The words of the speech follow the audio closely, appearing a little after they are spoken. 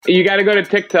You got to go to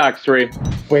TikTok, Sri.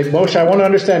 Wait, Moshe, I want to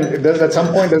understand. At some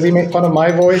point, does he make fun of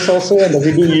my voice also? And does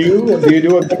he do you? Do you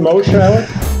do a good Moshe,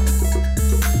 Alex?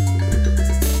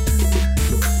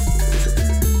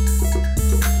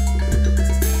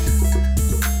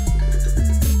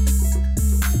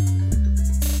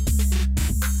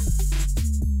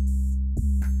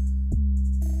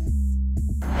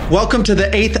 Welcome to the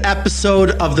 8th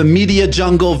episode of the Media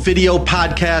Jungle video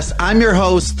podcast. I'm your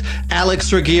host,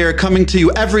 Alex Regier, coming to you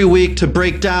every week to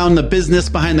break down the business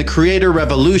behind the creator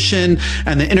revolution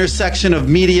and the intersection of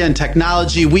media and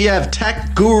technology. We have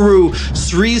tech guru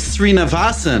Sri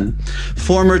Srinivasan,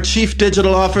 former chief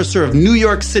digital officer of New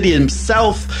York City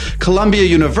himself, Columbia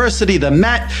University, the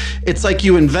Met. It's like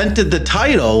you invented the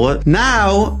title.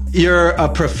 Now you're a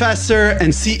professor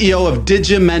and CEO of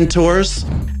DigiMentors.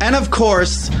 And of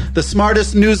course, the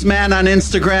smartest newsman on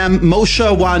Instagram,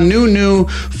 Moshe Wanunu,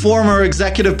 former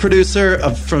executive producer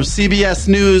from CBS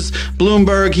News,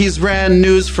 Bloomberg. He's ran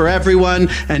news for everyone,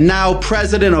 and now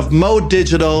president of Mo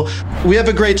Digital. We have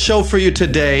a great show for you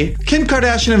today. Kim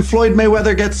Kardashian and Floyd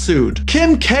Mayweather get sued.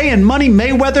 Kim K and Money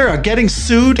Mayweather are getting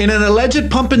sued in an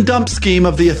alleged pump and dump scheme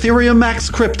of the Ethereum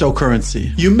Max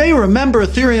cryptocurrency. You may remember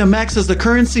Ethereum Max as the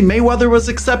currency Mayweather was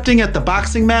accepting at the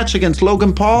boxing match against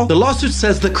Logan Paul. The lawsuit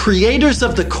says the creators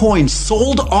of the coin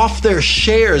sold off their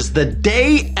shares the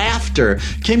day after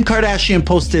Kim Kardashian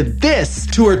posted this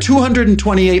to her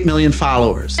 228 million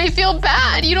followers. I feel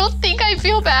bad. You don't think I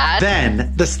feel bad?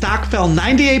 Then the stock fell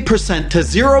 98% to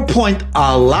 0 point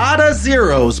a lot of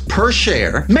zeros per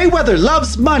share. Mayweather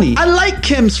loves money. I like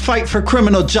Kim's fight for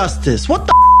criminal justice. What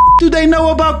the do they know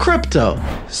about crypto?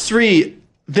 Sri,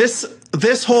 this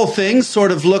whole thing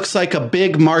sort of looks like a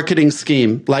big marketing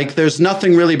scheme. Like there's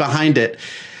nothing really behind it.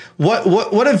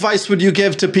 What advice would you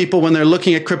give to people when they're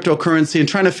looking at cryptocurrency and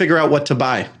trying to figure out what to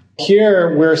buy?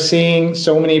 Here, we're seeing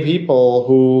so many people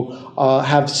who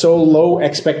have so low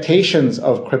expectations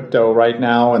of crypto right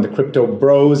now, and the crypto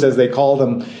bros, as they call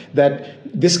them, that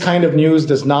this kind of news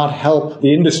does not help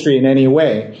the industry in any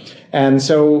way. And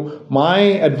so my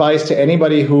advice to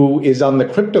anybody who is on the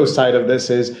crypto side of this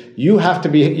is you're going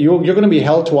to be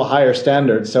held to a higher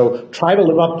standard. So try to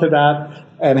live up to that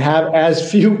and have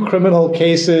as few criminal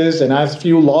cases and as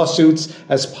few lawsuits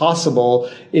as possible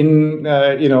with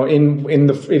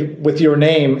your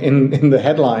name in the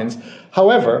headlines.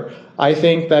 However, I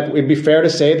think that it'd be fair to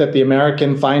say that the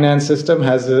American finance system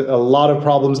has a lot of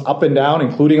problems up and down,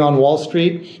 including on Wall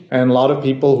Street, and a lot of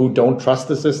people who don't trust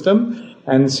the system.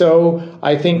 And so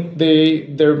I think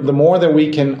the more that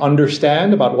we can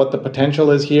understand about what the potential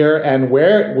is here and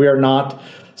where we are not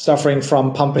suffering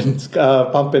from pump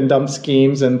and dump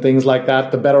schemes and things like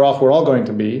that, the better off we're all going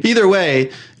to be. Either way,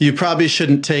 you probably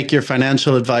shouldn't take your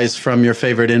financial advice from your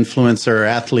favorite influencer or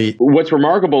athlete. What's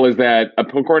remarkable is that,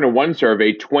 according to one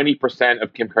survey, 20%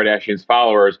 of Kim Kardashian's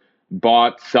followers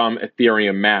bought some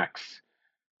Ethereum Max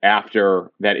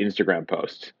after that Instagram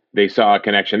post. They saw a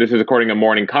connection. This is according to a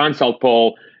Morning Consult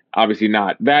poll. Obviously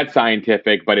not that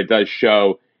scientific, but it does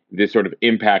show this sort of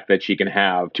impact that she can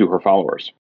have to her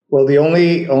followers. Well, the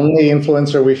only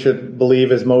influencer we should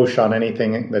believe is Moshe on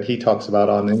anything that he talks about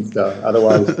on Insta.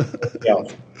 Otherwise, yeah.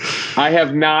 I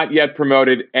have not yet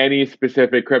promoted any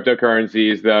specific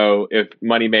cryptocurrencies, though. If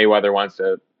Money Mayweather wants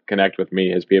to connect with me,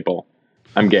 his people,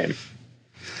 I'm game.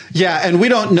 Yeah, and we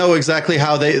don't know exactly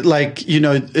how they,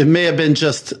 it may have been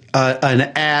just an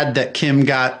ad that Kim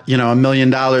got, $1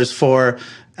 million for,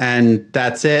 and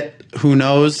that's it. Who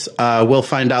knows? We'll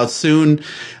find out soon.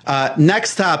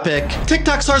 Next topic.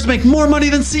 TikTok stars make more money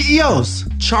than CEOs.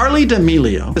 Charli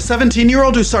D'Amelio, the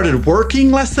 17-year-old who started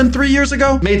working less than 3 years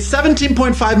ago, made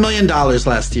 $17.5 million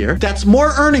last year. That's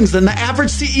more earnings than the average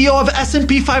CEO of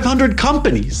S&P 500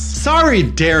 companies. Sorry,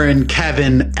 Darren,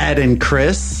 Kevin, Ed, and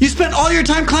Chris. You spent all your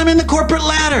time climbing the corporate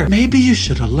ladder. Maybe you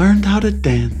should have learned how to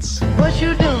dance. What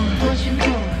you doing?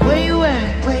 Where you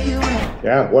at?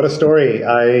 Yeah, what a story.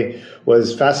 I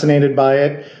was fascinated by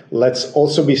it. Let's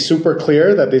also be super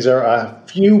clear that these are a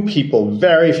few people,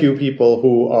 very few people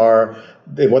who are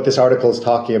what this article is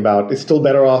talking about. It's still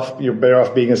better off. You're better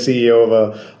off being a CEO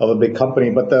of a big company.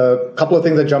 But the couple of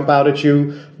things that jump out at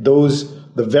you,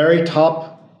 the very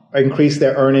top increased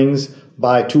their earnings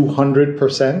by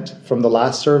 200% from the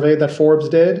last survey that Forbes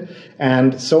did.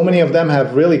 And so many of them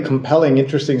have really compelling,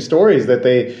 interesting stories that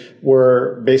they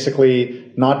were basically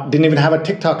didn't even have a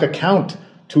TikTok account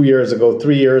 2 years ago,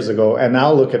 3 years ago, and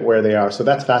now look at where they are. So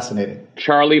that's fascinating.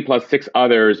 Charli plus 6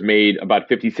 others made about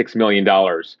 $56 million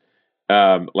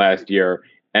last year.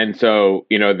 And so,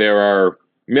 there are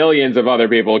millions of other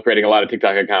people creating a lot of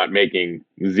TikTok account making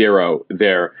zero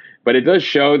there. But it does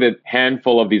show that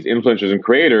handful of these influencers and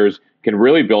creators can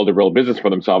really build a real business for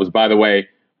themselves. By the way,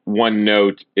 one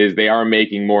note is they are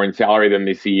making more in salary than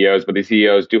the CEOs, but the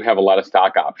CEOs do have a lot of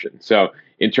stock options. So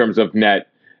in terms of net,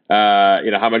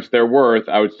 how much they're worth,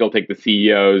 I would still take the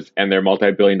CEOs and their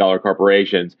multi-billion-dollar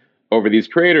corporations over these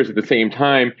creators. At the same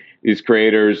time, these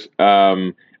creators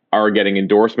are getting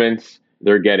endorsements.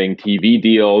 They're getting TV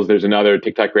deals. There's another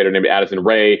TikTok creator named Addison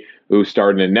Rae who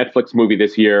starred in a Netflix movie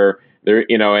this year. There,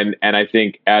 and I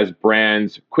think as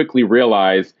brands quickly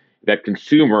realize that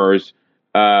consumers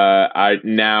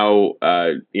now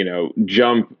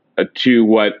jump to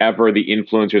whatever the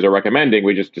influencers are recommending.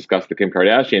 We just discussed the Kim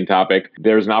Kardashian topic.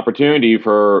 There's an opportunity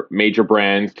for major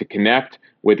brands to connect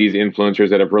with these influencers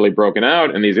that have really broken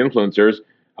out, and these influencers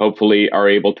hopefully are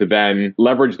able to then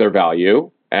leverage their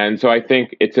value. And so I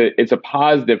think it's a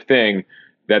positive thing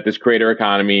that this creator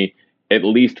economy, at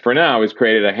least for now, has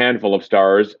created a handful of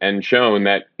stars and shown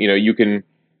that you can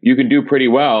do pretty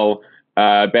well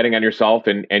betting on yourself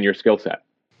and your skill set.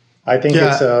 I think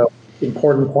it's an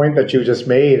important point that you just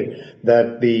made,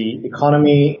 that the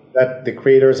economy that the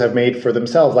creators have made for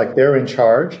themselves, like they're in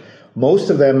charge. Most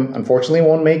of them, unfortunately,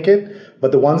 won't make it,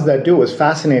 but the ones that do is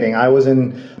fascinating. I was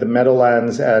in the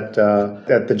Meadowlands at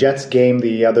the Jets game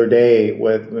the other day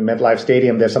with MetLife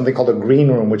Stadium. There's something called a green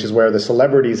room, which is where the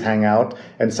celebrities hang out,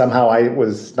 and somehow I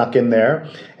was snuck in there.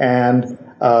 And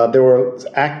there were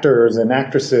actors and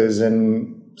actresses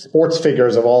and sports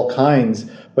figures of all kinds.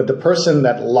 But the person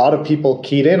that a lot of people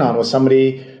keyed in on was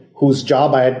somebody whose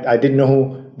job I didn't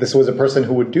know this was a person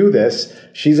who would do this.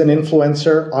 She's an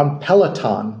influencer on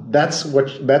Peloton. That's where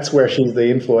she's the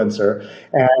influencer.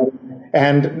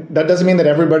 And that doesn't mean that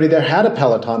everybody there had a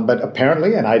Peloton, but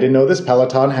apparently, and I didn't know this,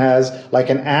 Peloton has like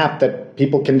an app that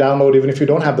people can download even if you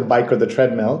don't have the bike or the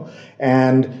treadmill.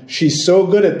 And she's so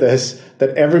good at this that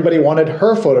everybody wanted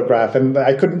her photograph. And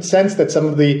I couldn't sense that some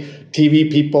of the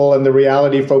TV people and the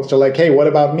reality folks are like, hey, what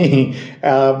about me?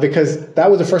 Because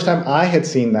that was the first time I had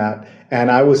seen that.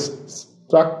 And I was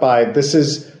struck by, this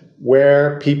is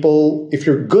where people, if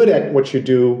you're good at what you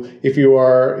do, if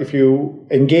you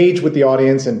engage with the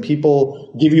audience and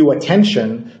people give you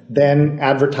attention, then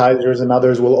advertisers and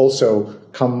others will also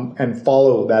come and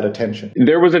follow that attention.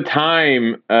 There was a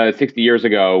time 60 years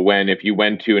ago when if you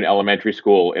went to an elementary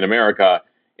school in America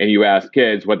and you asked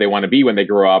kids what they want to be when they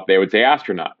grow up, they would say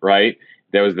astronaut, right?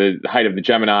 That was the height of the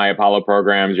Gemini Apollo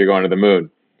programs. You're going to the moon.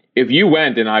 If you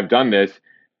went, and I've done this,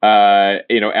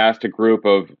 asked a group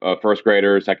of first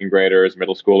graders, second graders,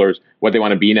 middle schoolers what they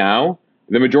want to be now,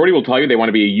 the majority will tell you they want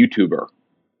to be a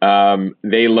YouTuber.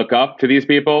 They look up to these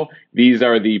people. These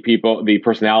are the people, the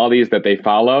personalities that they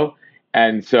follow.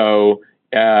 And so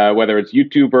whether it's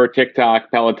YouTuber,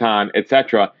 TikTok, Peloton,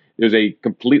 etc., there's a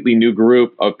completely new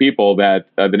group of people that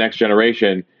the next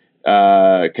generation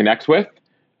connects with,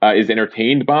 is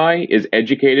entertained by, is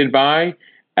educated by.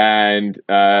 And,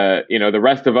 the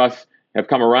rest of us have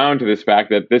come around to this fact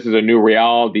that this is a new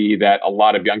reality that a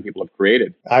lot of young people have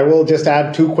created. I will just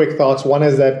add two quick thoughts. One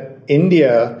is that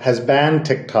India has banned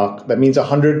TikTok. That means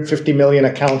 150 million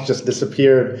accounts just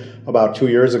disappeared about 2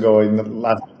 years ago in the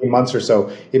last few months or so.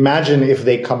 Imagine if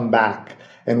they come back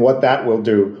and what that will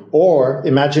do. Or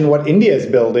imagine what India is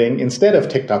building instead of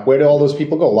TikTok. Where do all those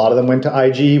people go? A lot of them went to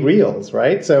IG Reels,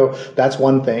 right? So that's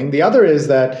one thing. The other is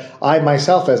that I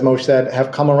myself, as Moshe said,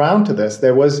 have come around to this.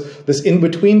 There was this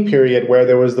in-between period where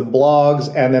there was the blogs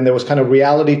and then there was kind of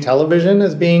reality television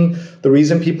as being the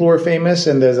reason people were famous.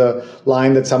 And there's a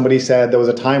line that somebody said, there was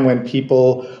a time when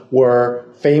people were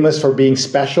famous for being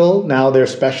special. Now they're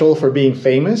special for being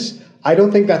famous. I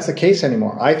don't think that's the case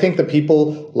anymore. I think the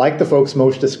people like the folks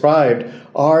Moshe described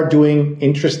are doing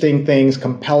interesting things,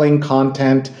 compelling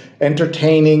content,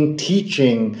 entertaining,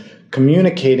 teaching,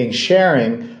 communicating,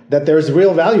 sharing, that there's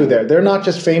real value there. They're not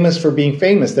just famous for being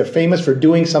famous. They're famous for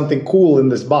doing something cool in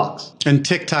this box. And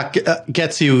TikTok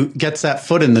gets that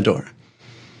foot in the door.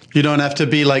 You don't have to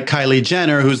be like Kylie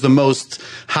Jenner, who's the most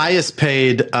highest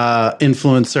paid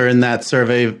influencer in that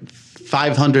survey.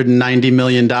 $590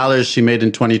 million she made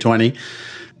in 2020.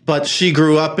 But she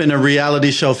grew up in a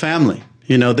reality show family.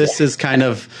 This is kind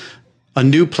of a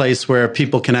new place where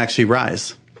people can actually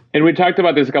rise. And we talked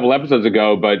about this a couple episodes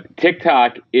ago, but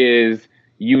TikTok is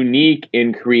unique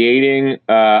in creating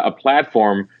a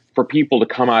platform for people to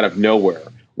come out of nowhere.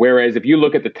 Whereas if you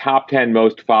look at the top 10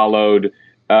 most followed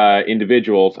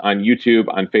individuals on YouTube,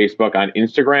 on Facebook, on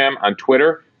Instagram, on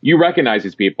Twitter, you recognize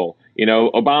these people.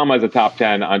 Obama is a top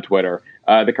 10 on Twitter.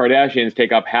 The Kardashians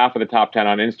take up half of the top 10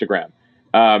 on Instagram.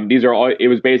 These are all. It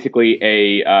was basically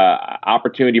a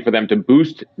opportunity for them to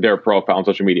boost their profile on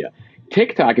social media.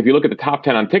 TikTok, if you look at the top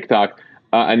 10 on TikTok,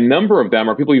 a number of them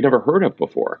are people you've never heard of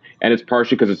before. And it's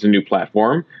partially because it's a new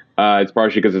platform. It's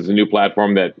partially because it's a new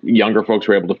platform that younger folks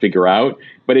were able to figure out.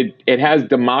 But it has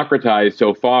democratized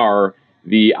so far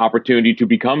the opportunity to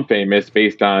become famous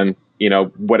based on,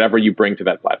 whatever you bring to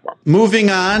that platform.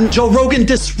 Moving on, Joe Rogan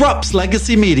disrupts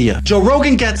legacy media. Joe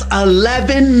Rogan gets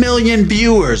 11 million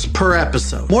viewers per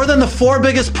episode, more than the 4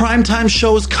 biggest primetime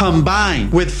shows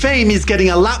combined. With fame, he's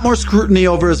getting a lot more scrutiny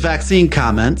over his vaccine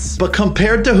comments, but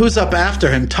compared to who's up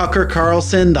after him, Tucker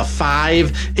Carlson, The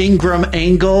Five, Ingram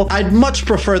Angle, I'd much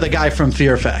prefer the guy from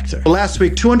Fear Factor. Last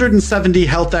week, 270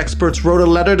 health experts wrote a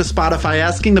letter to Spotify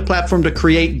asking the platform to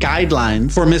create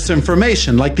guidelines for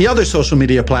misinformation, like the other social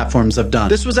media platforms have done.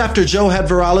 This was after Joe had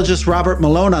virologist Robert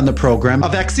Malone on the program, a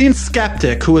vaccine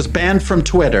skeptic who was banned from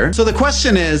Twitter. So the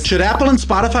question is, should Apple and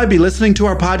Spotify be listening to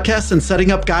our podcast and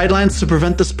setting up guidelines to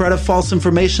prevent the spread of false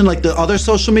information like the other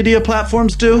social media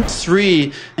platforms do?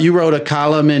 Sri, you wrote a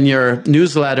column in your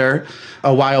newsletter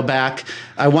a while back.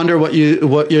 I wonder what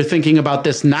you're thinking about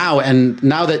this now, and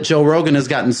now that Joe Rogan has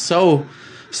gotten so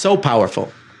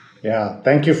powerful. Yeah,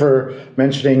 thank you for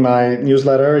mentioning my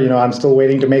newsletter. I'm still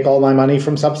waiting to make all my money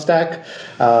from Substack,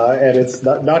 and it's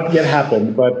not yet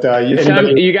happened. But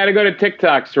you got to go to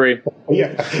TikTok, Sri.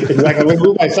 Yeah, exactly. We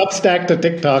moved my Substack to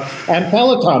TikTok and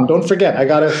Peloton. Don't forget, I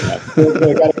gotta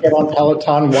get on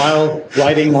Peloton while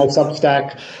writing my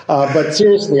Substack. But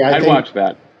seriously, I'd watch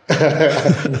that.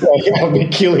 I'll be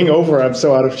keeling over. I'm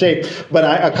so out of shape. But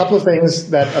a couple of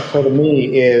things that occur to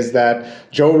me is that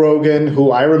Joe Rogan,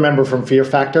 who I remember from Fear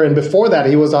Factor, and before that,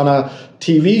 he was on a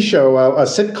TV show, a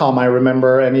sitcom, I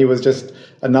remember, and he was just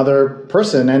another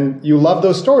person. And you love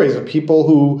those stories of people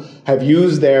who have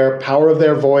used their power of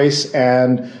their voice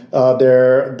and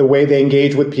the way they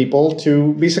engage with people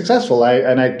to be successful.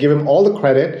 I give him all the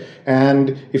credit.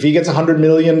 And if he gets $100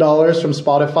 million from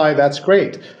Spotify, that's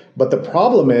great. But the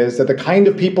problem is that the kind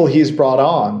of people he's brought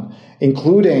on,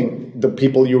 including the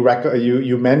people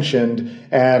you mentioned,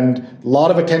 and a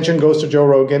lot of attention goes to Joe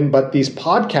Rogan, but these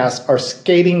podcasts are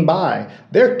skating by.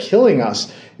 They're killing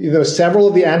us. Several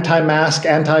of the anti-mask,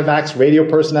 anti-vax radio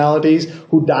personalities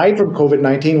who died from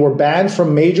COVID-19 were banned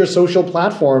from major social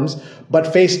platforms, but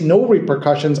faced no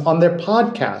repercussions on their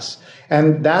podcasts.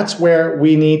 And that's where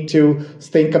we need to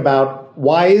think about,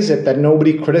 why is it that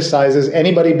nobody criticizes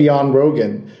anybody beyond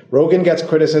Rogan? Rogan gets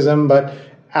criticism, but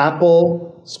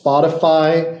Apple,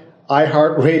 Spotify,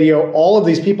 iHeartRadio, all of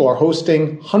these people are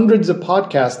hosting hundreds of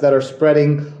podcasts that are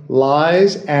spreading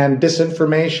lies and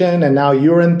disinformation. And now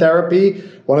urine therapy,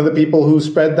 one of the people who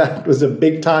spread that was a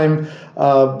big time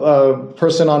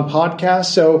person on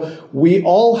podcasts. So we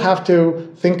all have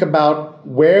to think about,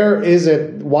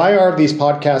 why are these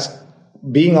podcasts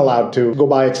being allowed to go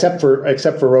by except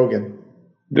for Rogan?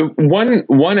 The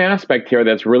one aspect here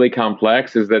that's really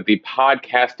complex is that the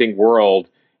podcasting world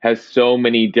has so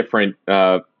many different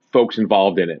folks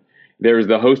involved in it. There's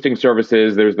the hosting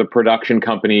services, there's the production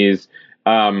companies,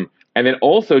 and then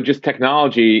also just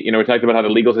technology. We talked about how the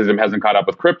legal system hasn't caught up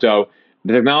with crypto.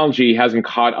 The technology hasn't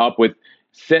caught up with,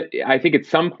 I think at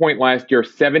some point last year,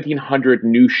 1,700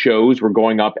 new shows were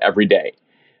going up every day.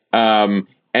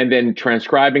 And then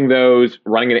transcribing those,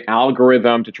 running an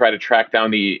algorithm to try to track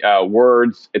down the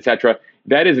words, etc.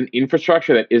 That is an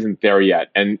infrastructure that isn't there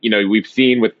yet. And, we've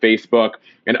seen with Facebook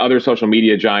and other social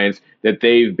media giants that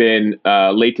they've been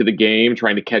late to the game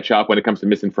trying to catch up when it comes to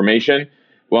misinformation.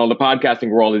 Well, the podcasting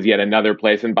world is yet another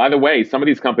place. And by the way, some of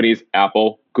these companies,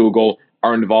 Apple, Google,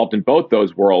 are involved in both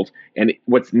those worlds. And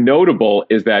what's notable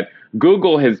is that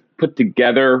Google has put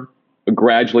together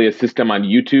gradually a system on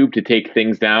YouTube to take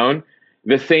things down.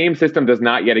 The same system does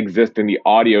not yet exist in the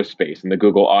audio space, in the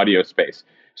Google audio space.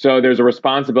 So there's a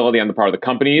responsibility on the part of the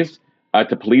companies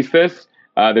to police this.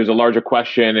 There's a larger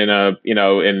question in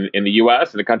the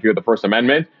U.S., in the country of the First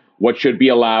Amendment. What should be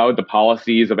allowed? The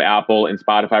policies of Apple and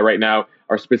Spotify right now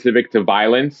are specific to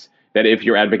violence. That if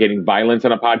you're advocating violence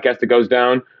on a podcast, it goes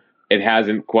down. It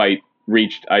hasn't quite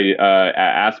reached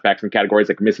aspects and categories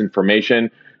like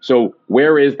misinformation. So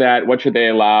where is that? What should they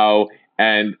allow?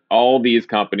 And all these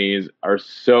companies are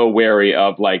so wary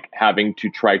of having to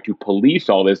try to police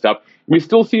all this stuff. We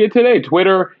still see it today.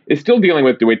 Twitter is still dealing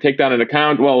with, do we take down an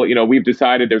account? Well, we've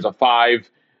decided there's a five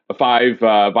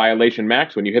violation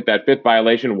max. When you hit that 5th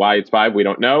violation, why it's 5, we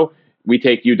don't know. We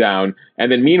take you down.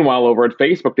 And then meanwhile, over at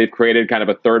Facebook, they've created kind of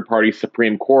a third-party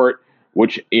Supreme Court,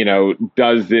 which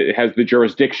has the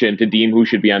jurisdiction to deem who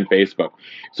should be on Facebook.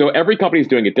 So every company is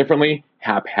doing it differently,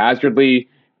 haphazardly,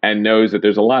 and knows that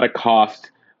there's a lot of cost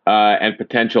and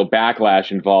potential backlash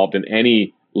involved in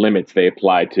any limits they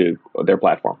apply to their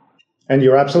platform. And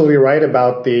you're absolutely right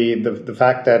about the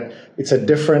fact that it's a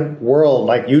different world.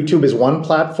 Like YouTube is one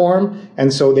platform,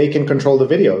 and so they can control the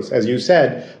videos. As you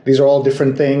said, these are all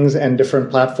different things and different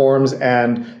platforms,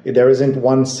 and there isn't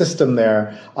one system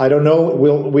there. I don't know,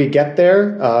 will we get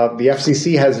there? The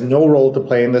FCC has no role to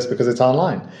play in this because it's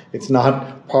online. It's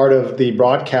not part of the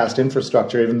broadcast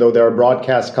infrastructure, even though there are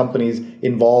broadcast companies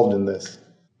involved in this.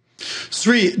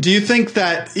 Sri, do you think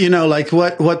that, like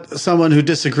what someone who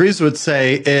disagrees would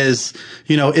say is,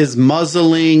 is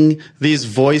muzzling these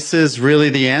voices really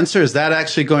the answer? Is that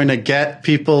actually going to get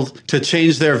people to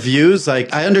change their views?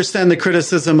 Like, I understand the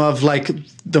criticism of like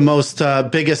the most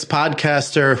biggest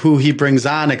podcaster, who he brings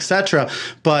on, etc.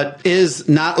 But is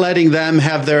not letting them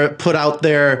have put out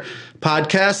their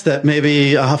podcast that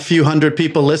maybe a few hundred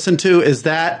people listen to, is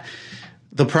that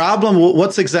the problem?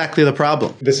 What's exactly the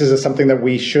problem? This is something that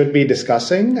we should be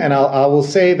discussing. And I will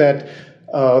say that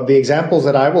the examples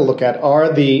that I will look at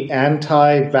are the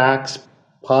anti-vax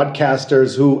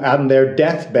podcasters who on their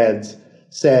deathbeds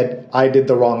said, I did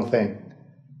the wrong thing.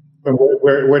 And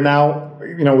we're now,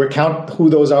 we count who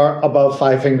those are above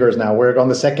 5 fingers now. We're on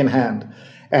the second hand.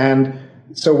 And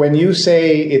so when you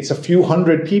say it's a few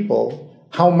hundred people,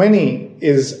 how many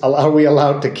are we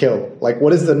allowed to kill? Like,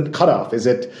 what is the cutoff? Is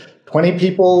it 20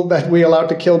 people that we allowed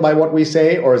to kill by what we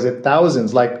say, or is it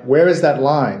thousands? Like, where is that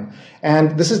line?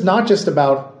 And this is not just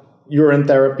about urine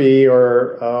therapy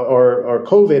or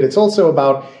COVID. It's also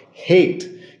about hate.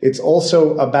 It's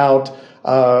also about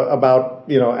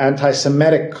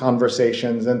anti-Semitic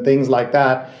conversations and things like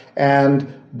that,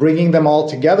 and bringing them all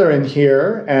together in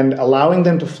here and allowing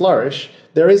them to flourish.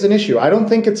 There is an issue. I don't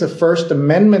think it's a First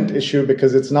Amendment issue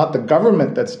because it's not the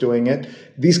government that's doing it.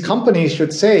 These companies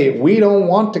should say, we don't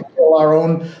want to kill our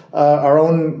own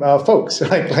folks.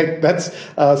 Like that's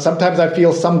sometimes I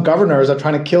feel some governors are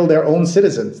trying to kill their own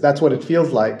citizens. That's what it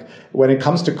feels like when it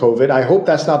comes to COVID. I hope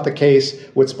that's not the case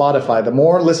with Spotify. The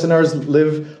more listeners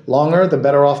live longer, the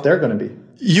better off they're going to be.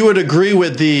 You would agree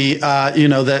with the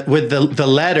that with the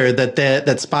letter that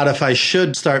Spotify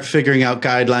should start figuring out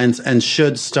guidelines and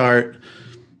should start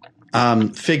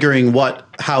figuring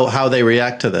how they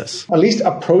react to this. At least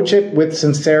approach it with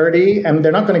sincerity, and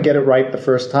they're not going to get it right the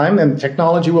first time. And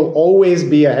technology will always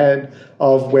be ahead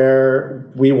of where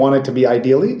we want it to be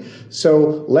ideally.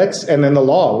 So and then the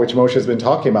law, which Moshe has been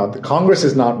talking about, the Congress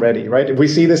is not ready, right? We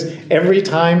see this every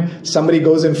time somebody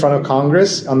goes in front of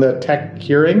Congress on the tech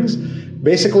hearings.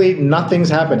 Basically, nothing's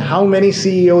happened. How many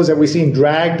CEOs have we seen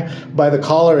dragged by the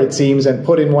collar, it seems, and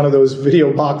put in one of those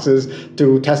video boxes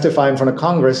to testify in front of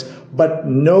Congress? But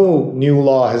no new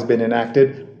law has been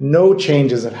enacted. No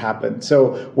changes have happened.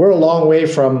 So we're a long way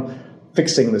from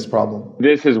fixing this problem.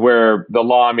 This is where the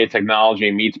law meets technology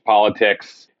meets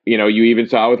politics. You even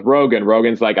saw with Rogan.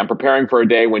 Rogan's like, I'm preparing for a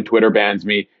day when Twitter bans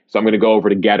me, so I'm going to go over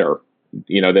to Getter,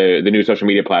 the new social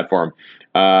media platform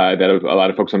that a lot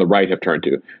of folks on the right have turned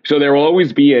to. So there will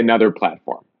always be another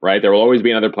platform, right? There will always be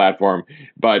another platform.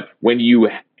 But when you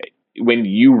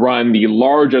run the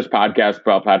largest podcast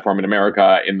platform in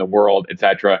America, in the world, et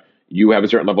cetera, you have a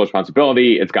certain level of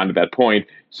responsibility. It's gotten to that point.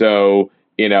 So,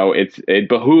 it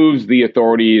behooves the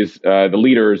authorities, the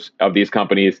leaders of these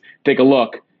companies, take a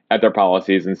look at their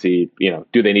policies and see,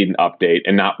 do they need an update,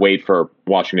 and not wait for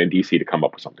Washington, D.C. to come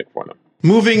up with something for them.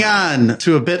 Moving on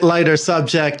to a bit lighter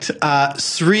subject,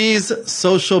 Sri's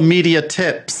social media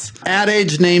tips. Ad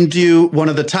Age named you one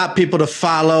of the top people to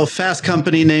follow. Fast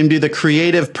Company named you the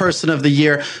Creative Person of the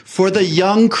Year. For the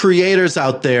young creators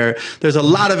out there, there's a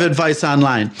lot of advice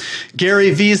online. Gary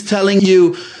Vee's telling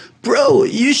you, bro,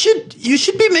 you should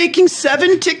be making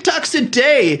 7 TikToks a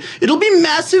day. It'll be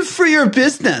massive for your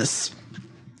business.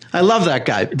 I love that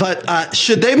guy. But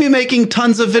should they be making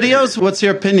tons of videos? What's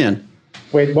your opinion?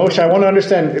 Wait, Moshe, I want to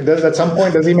understand, at some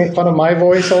point, does he make fun of my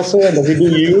voice also? And does he do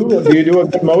you? Do you do a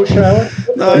good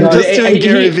Moshe? No, I'm just doing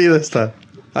Gary Vee this time.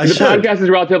 The podcast is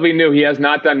relatively new. He has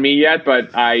not done me yet,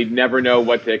 but I never know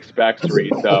what to expect, Sri.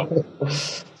 So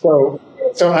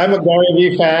I'm a Gary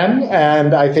Vee fan,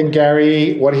 and I think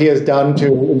Gary, what he has done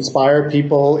to inspire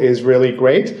people is really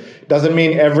great. Doesn't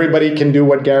mean everybody can do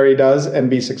what Gary does and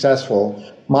be successful.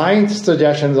 My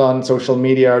suggestions on social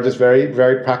media are just very,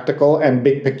 very practical and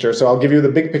big picture. So I'll give you the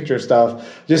big picture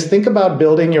stuff. Just think about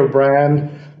building your brand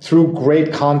through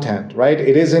great content, right?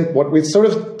 It isn't sort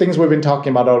of things we've been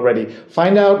talking about already.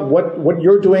 Find out what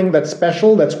you're doing that's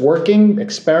special, that's working,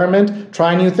 experiment,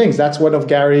 try new things. That's one of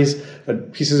Gary's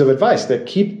pieces of advice, that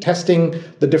keep testing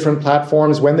the different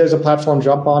platforms. When there's a platform,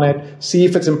 jump on it, see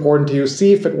if it's important to you,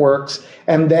 see if it works,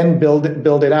 and then build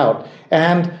it out.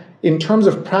 And in terms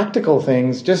of practical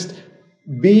things, just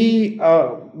be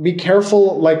be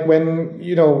careful, like when,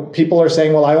 people are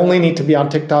saying, well, I only need to be on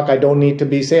TikTok. I don't need to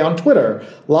be, say, on Twitter.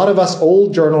 A lot of us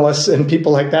old journalists and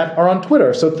people like that are on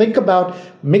Twitter. So think about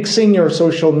mixing your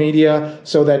social media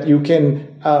so that you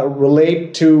can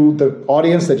relate to the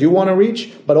audience that you want to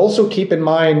reach, but also keep in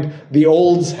mind the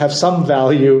olds have some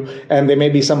value, and there may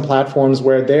be some platforms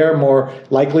where they're more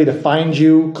likely to find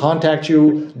you, contact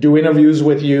you, do interviews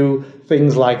with you,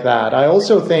 things like that. I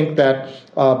also think that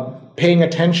paying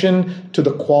attention to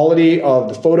the quality of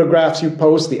the photographs you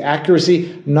post, the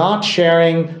accuracy, not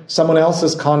sharing someone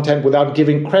else's content without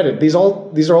giving credit. These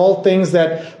are all things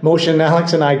that Moshe and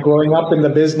Alex and I, growing up in the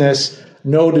business,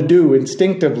 know to do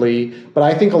instinctively. But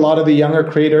I think a lot of the younger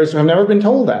creators have never been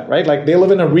told that, right? Like they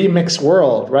live in a remix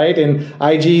world, right? In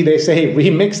IG, they say,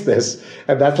 remix this.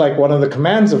 And that's like one of the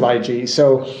commands of IG.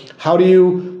 So how do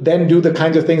you then do the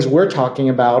kinds of things we're talking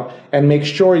about and make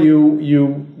sure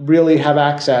you really have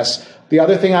access? The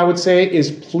other thing I would say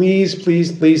is please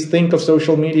think of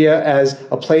social media as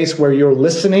a place where you're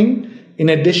listening in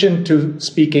addition to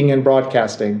speaking and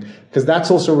broadcasting, because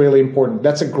that's also really important.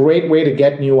 That's a great way to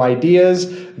get new ideas,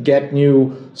 get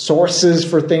new sources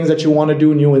for things that you want to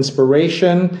do, new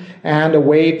inspiration, and a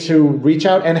way to reach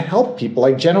out and help people.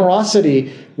 Like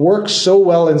generosity works so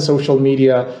well in social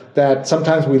media that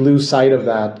sometimes we lose sight of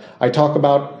that. I talk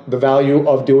about the value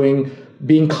of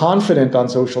being confident on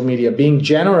social media, being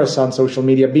generous on social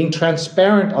media, being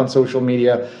transparent on social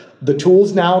media. The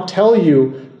tools now tell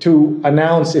you to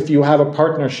announce if you have a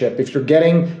partnership. If you're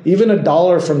getting even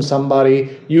 $1 from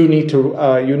somebody, you need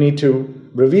to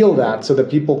reveal that so that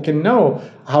people can know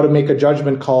how to make a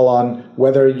judgment call on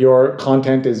whether your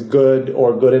content is good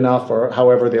or good enough or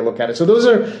however they look at it. So those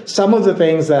are some of the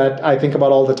things that I think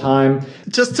about all the time.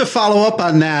 Just to follow up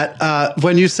on that,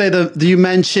 when you say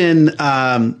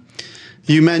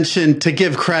you mentioned to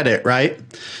give credit, right?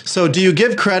 So do you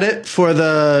give credit for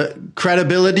the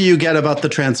credibility you get about the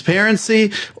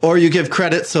transparency, or you give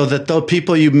credit so that the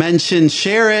people you mentioned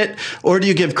share it, or do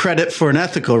you give credit for an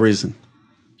ethical reason?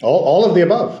 All of the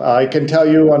above. I can tell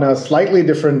you on a slightly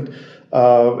different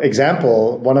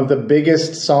example, one of the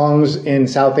biggest songs in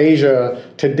South Asia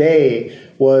today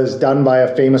was done by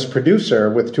a famous producer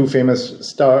with two famous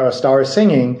stars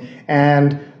singing,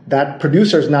 and that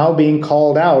producer is now being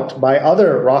called out by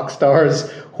other rock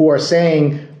stars who are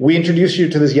saying, we introduced you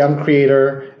to this young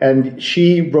creator and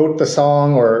she wrote the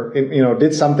song or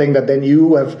did something that then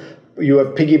you have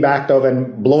piggybacked of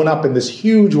and blown up in this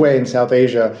huge way in South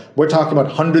Asia. We're talking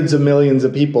about hundreds of millions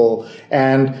of people.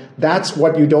 And that's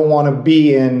what you don't want to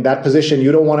be in, that position.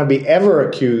 You don't want to be ever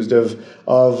accused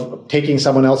of taking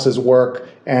someone else's work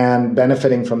and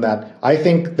benefiting from that. I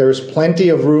think there's plenty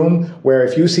of room where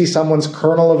if you see someone's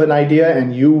kernel of an idea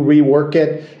and you rework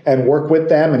it and work with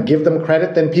them and give them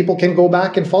credit, then people can go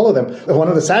back and follow them. One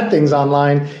of the sad things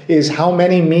online is how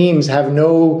many memes have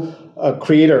no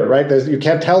creator, right? You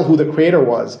can't tell who the creator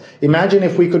was. Imagine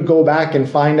if we could go back and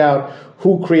find out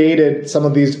who created some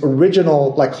of these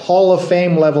original, like Hall of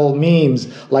Fame level memes,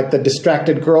 like the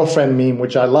distracted girlfriend meme,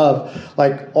 which I love.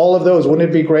 Like all of those, wouldn't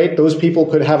it be great? Those people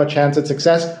could have a chance at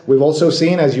success. We've also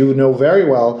seen, as you know very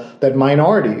well, that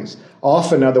minorities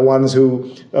often are the ones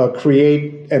who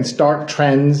create and start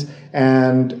trends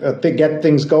and get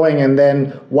things going, and then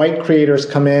white creators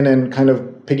come in and kind of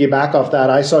piggyback off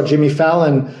that. I saw Jimmy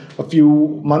Fallon a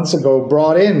few months ago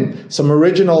brought in some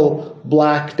original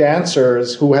black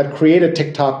dancers who had created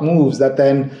TikTok moves that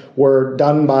then were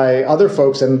done by other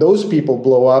folks, and those people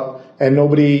blow up, and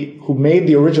nobody who made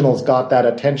the originals got that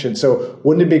attention. So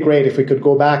wouldn't it be great if we could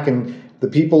go back and the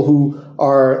people who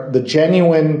are the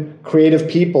genuine creative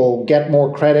people get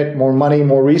more credit, more money,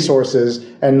 more resources,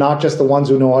 and not just the ones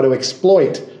who know how to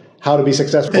exploit how to be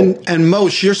successful. And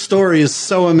Moshe, your story is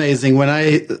so amazing. When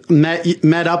I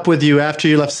met up with you after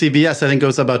you left CBS, I think it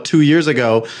was about 2 years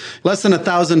ago, less than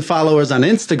 1,000 followers on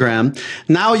Instagram.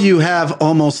 Now you have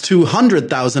almost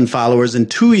 200,000 followers in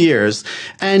 2 years.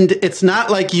 And it's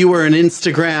not like you were on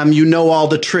Instagram, you know all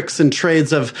the tricks and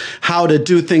trades of how to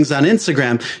do things on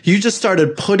Instagram. You just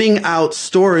started putting out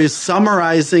stories,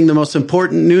 summarizing the most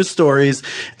important news stories,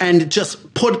 and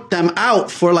just put them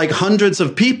out for like hundreds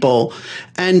of people.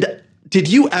 And did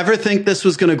you ever think this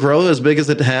was going to grow as big as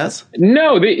it has?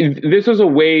 No, this was a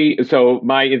way. So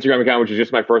my Instagram account, which is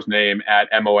just my first name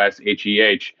at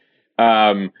MOSHEH,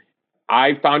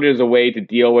 I found it as a way to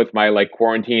deal with my like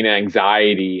quarantine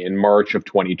anxiety in March of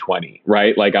 2020,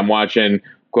 right? Like I'm watching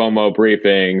Cuomo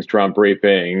briefings, Trump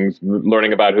briefings,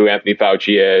 learning about who Anthony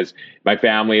Fauci is. My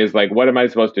family is like, what am I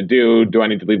supposed to do? Do I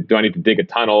need to leave? Do I need to dig a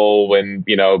tunnel and,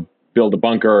 build a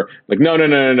bunker? Like, no.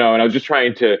 And I was just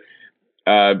trying to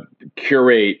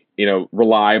curate,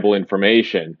 reliable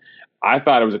information. I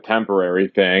thought it was a temporary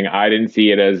thing. I didn't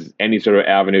see it as any sort of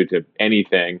avenue to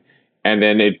anything. And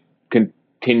then it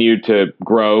continued to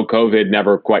grow. COVID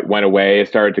never quite went away. I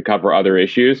started to cover other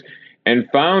issues and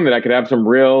found that I could have some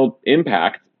real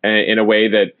impact in a way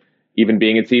that even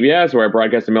being at CBS, where I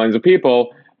broadcast to millions of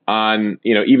people on,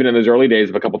 even in those early days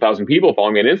of a couple thousand people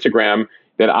following me on Instagram,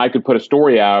 that I could put a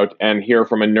story out and hear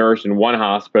from a nurse in one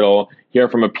hospital, hear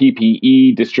from a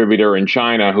PPE distributor in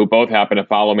China who both happen to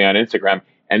follow me on Instagram,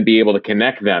 and be able to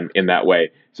connect them in that way.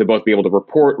 So both be able to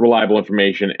report reliable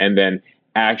information and then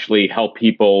actually help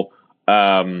people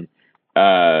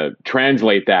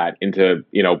translate that into,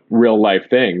 real life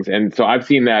things. And so I've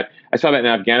seen that. I saw that in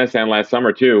Afghanistan last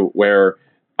summer too, where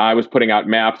I was putting out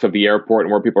maps of the airport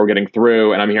and where people were getting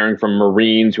through. And I'm hearing from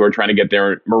Marines who are trying to get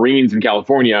their Marines in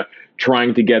California,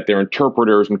 trying to get their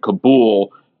interpreters in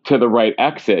Kabul to the right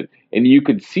exit. And you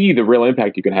could see the real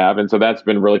impact you can have. And so that's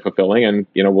been really fulfilling. And,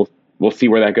 we'll see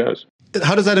where that goes.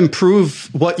 How does that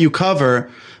improve what you cover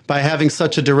by having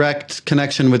such a direct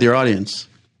connection with your audience?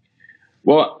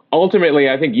 Well, ultimately,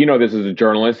 I think this as a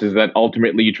journalist, is that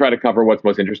ultimately you try to cover what's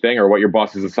most interesting or what your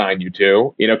boss has assigned you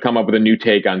to, come up with a new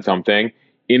take on something.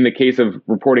 In the case of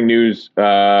reporting news,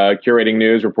 curating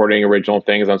news, reporting original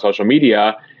things on social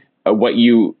media, what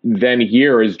you then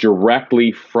hear is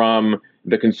directly from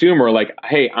the consumer, like,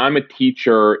 hey, I'm a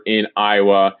teacher in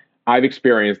Iowa. I've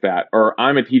experienced that. Or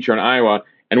I'm a teacher in Iowa,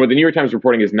 and what the New York Times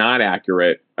reporting is not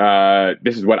accurate.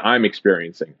 This is what I'm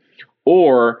experiencing.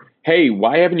 Or, hey,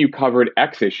 why haven't you covered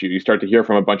X issue? You start to hear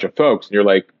from a bunch of folks, and you're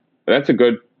like, that's a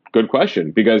good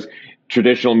question, because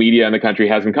traditional media in the country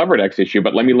hasn't covered X issue,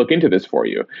 but let me look into this for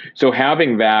you. So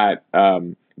having that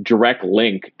direct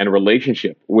link and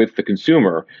relationship with the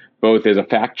consumer, both as a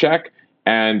fact check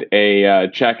and a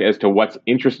check as to what's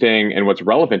interesting and what's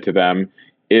relevant to them,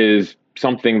 is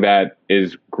something that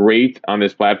is great on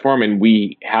this platform, and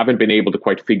we haven't been able to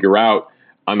quite figure out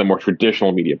on the more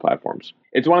traditional media platforms.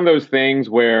 It's one of those things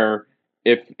where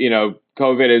if,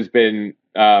 COVID has been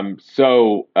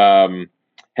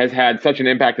has had such an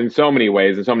impact in so many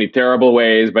ways, in so many terrible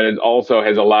ways, but it also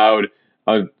has allowed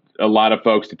a lot of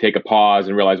folks to take a pause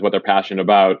and realize what they're passionate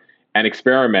about and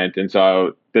experiment. And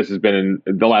so this has been,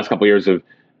 in the last couple of years, have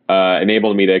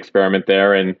enabled me to experiment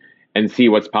there and see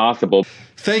what's possible.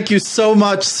 Thank you so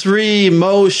much, Sri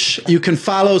Moshe. You can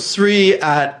follow Sri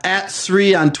at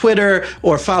Sri on Twitter,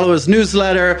 or follow his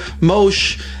newsletter,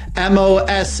 Moshe, Mosheh,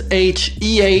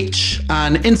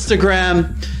 on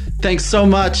Instagram. Thanks so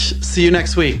much. See you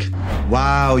next week.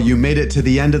 Wow, you made it to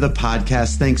the end of the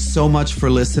podcast. Thanks so much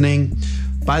for listening.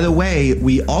 By the way,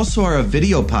 we also are a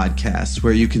video podcast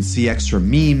where you can see extra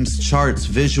memes, charts,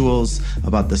 visuals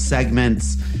about the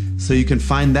segments. So you can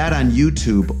find that on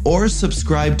YouTube, or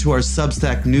subscribe to our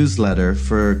Substack newsletter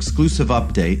for exclusive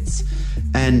updates.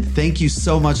 And thank you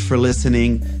so much for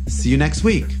listening. See you next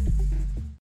week.